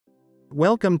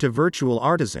Welcome to Virtual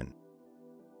Artisan.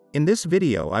 In this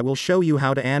video I will show you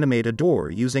how to animate a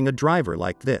door using a driver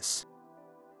like this.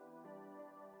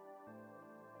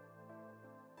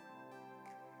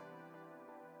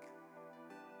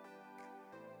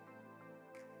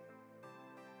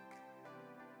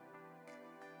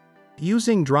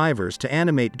 Using drivers to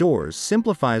animate doors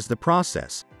simplifies the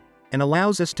process and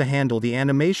allows us to handle the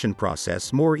animation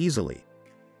process more easily.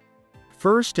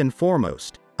 First and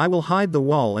foremost, I will hide the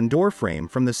wall and door frame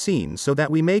from the scene so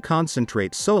that we may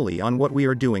concentrate solely on what we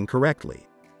are doing correctly.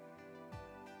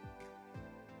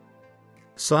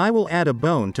 So I will add a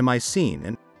bone to my scene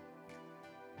and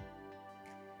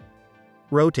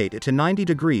rotate it to 90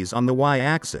 degrees on the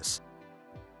y-axis.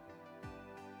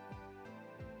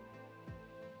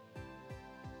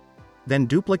 Then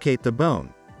duplicate the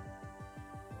bone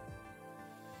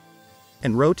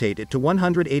and rotate it to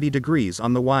 180 degrees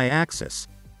on the y-axis.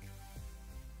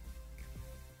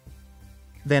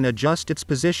 Then adjust its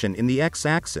position in the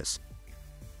x-axis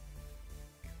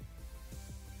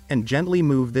and gently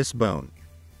move this bone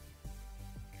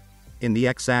in the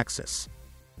x-axis.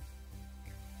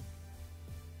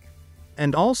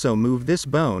 And also move this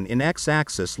bone in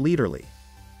x-axis laterally.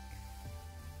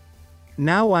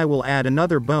 Now I will add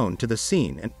another bone to the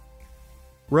scene and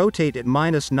rotate it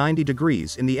 -90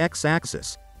 degrees in the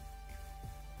x-axis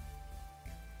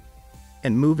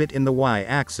and move it in the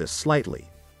y-axis slightly.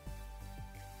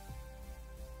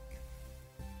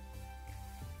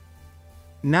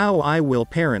 Now I will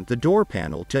parent the door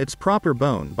panel to its proper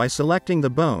bone by selecting the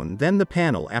bone, then the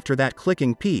panel, after that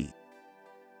clicking P.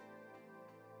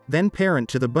 Then parent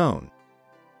to the bone.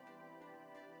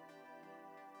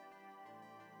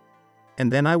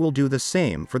 And then I will do the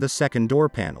same for the second door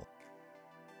panel.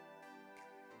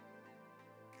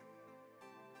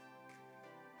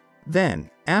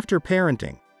 Then, after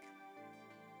parenting,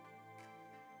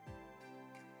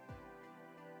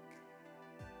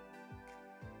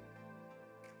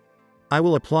 I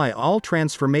will apply all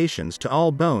transformations to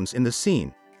all bones in the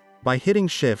scene by hitting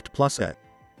Shift+A.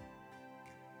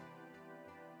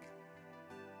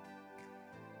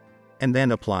 And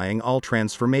then applying all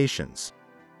transformations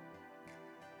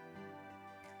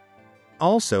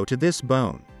also to this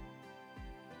bone.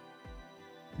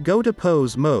 Go to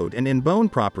Pose Mode and in Bone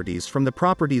Properties from the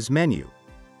Properties menu.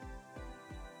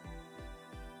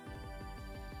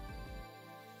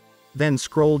 Then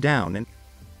scroll down and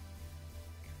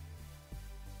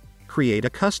create a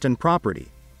custom property.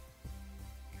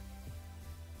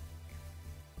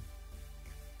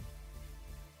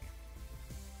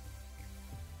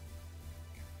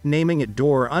 Naming it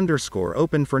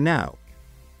door_open for now.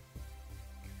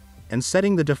 And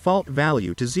setting the default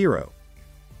value to 0.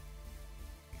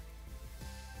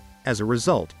 As a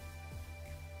result,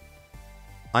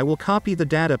 I will copy the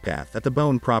data path at the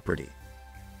bone property.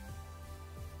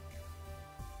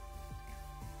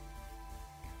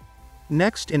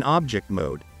 Next, in object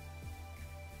mode,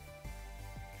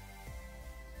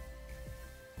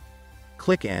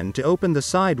 click N to open the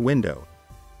side window,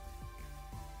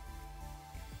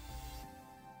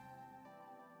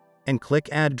 and click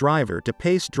Add Driver to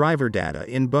paste driver data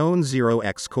in bone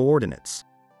 0x coordinates.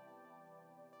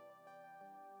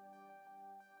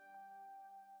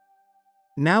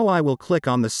 Now I will click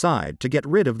on the side to get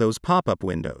rid of those pop-up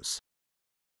windows.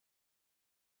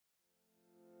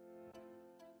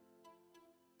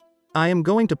 I am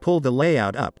going to pull the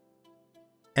layout up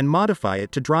and modify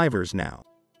it to drivers now.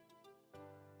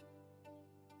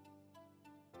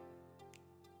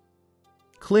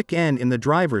 Click N in the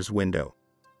drivers window.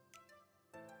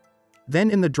 Then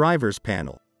in the drivers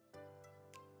panel,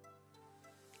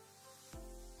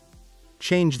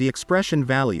 change the expression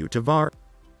value to var.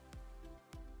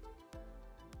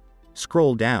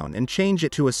 Scroll down and change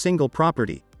it to a single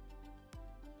property.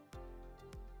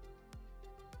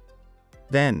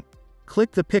 Then,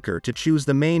 click the picker to choose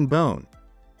the main bone.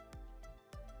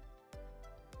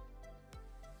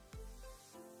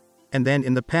 And then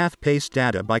in the path paste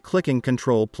data by clicking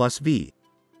Ctrl+V.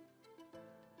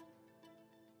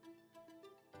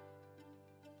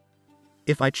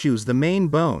 If I choose the main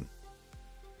bone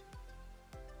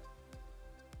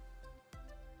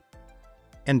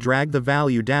and drag the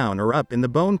value down or up in the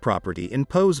bone property in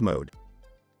pose mode,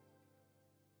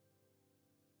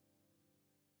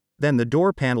 then the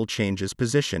door panel changes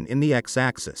position in the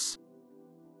x-axis.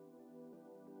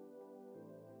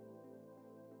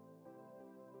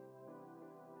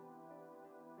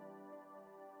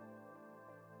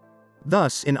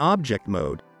 Thus, in object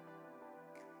mode,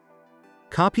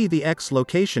 copy the X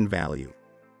location value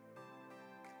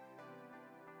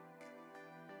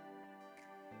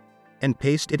and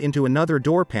paste it into another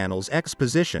door panel's X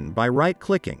position by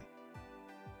right-clicking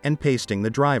and pasting the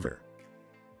driver.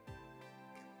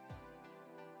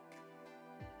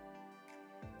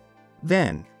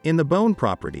 Then, in the bone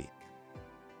property,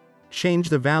 change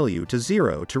the value to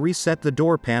 0 to reset the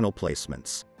door panel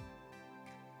placements.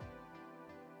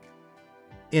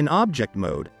 In object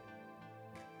mode,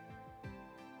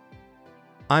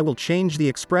 I will change the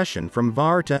expression from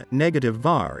var to negative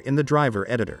var in the driver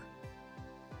editor.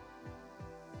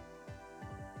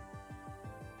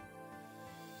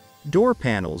 Door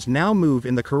panels now move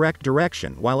in the correct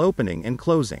direction while opening and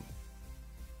closing.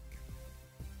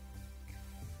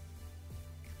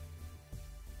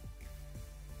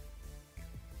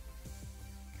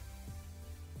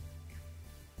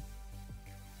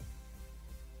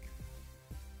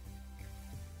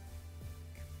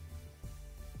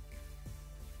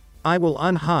 I will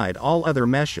unhide all other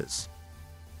meshes.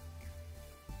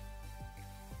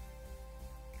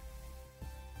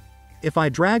 If I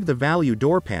drag the value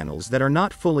door panels that are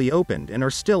not fully opened and are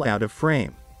still out of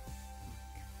frame.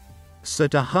 So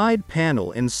to hide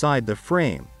panel inside the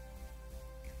frame,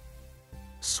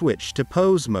 switch to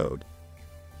pose mode,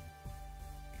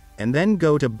 and then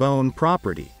go to bone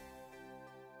property.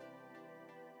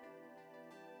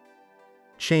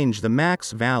 Change the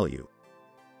max value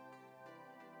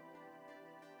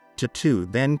to 2,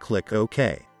 then click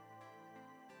OK.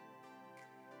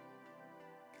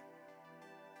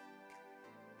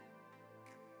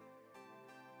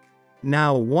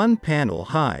 Now one panel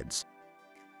hides,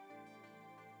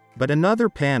 but another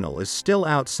panel is still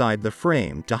outside the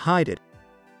frame. To hide it,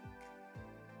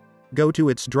 go to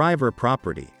its driver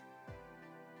property.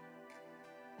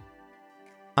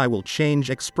 I will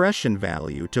change expression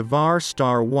value to var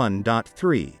star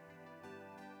 1.3.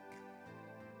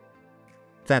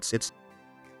 That's it.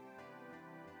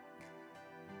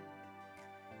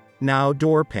 Now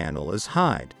door panel is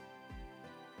hide.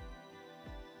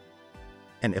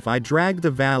 And if I drag the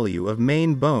value of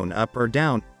main bone up or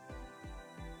down,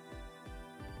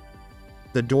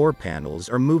 the door panels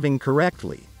are moving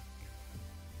correctly.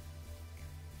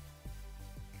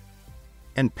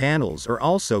 And panels are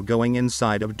also going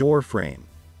inside of door frame.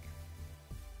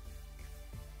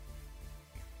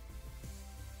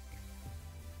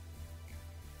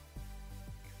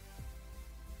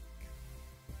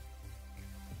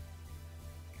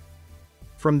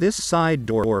 From this side,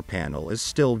 door panel is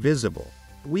still visible.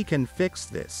 We can fix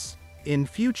this. In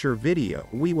future video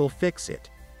we will fix it.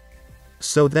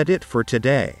 So that it for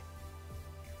today.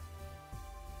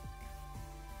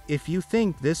 If you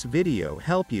think this video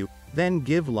help you, then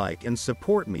give like and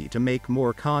support me to make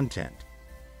more content.